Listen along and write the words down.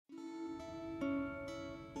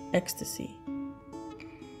Ecstasy.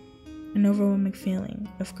 An overwhelming feeling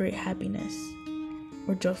of great happiness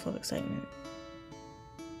or joyful excitement.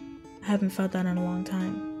 I haven't felt that in a long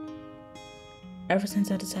time. Ever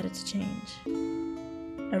since I decided to change.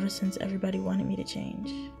 Ever since everybody wanted me to change.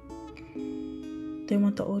 They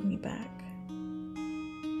want the old me back.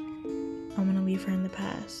 I want to leave her in the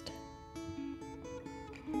past.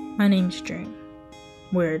 My name's Dream.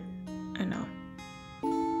 Weird, I know.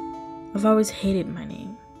 I've always hated my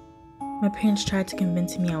name. My parents tried to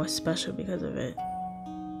convince me I was special because of it.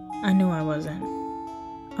 I knew I wasn't.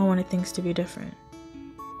 I wanted things to be different.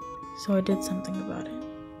 So I did something about it.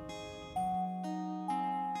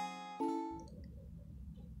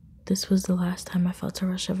 This was the last time I felt a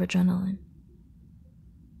rush of adrenaline.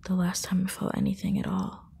 The last time I felt anything at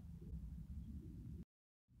all.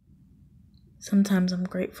 Sometimes I'm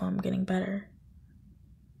grateful I'm getting better.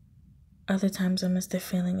 Other times I miss the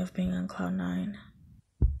feeling of being on cloud 9.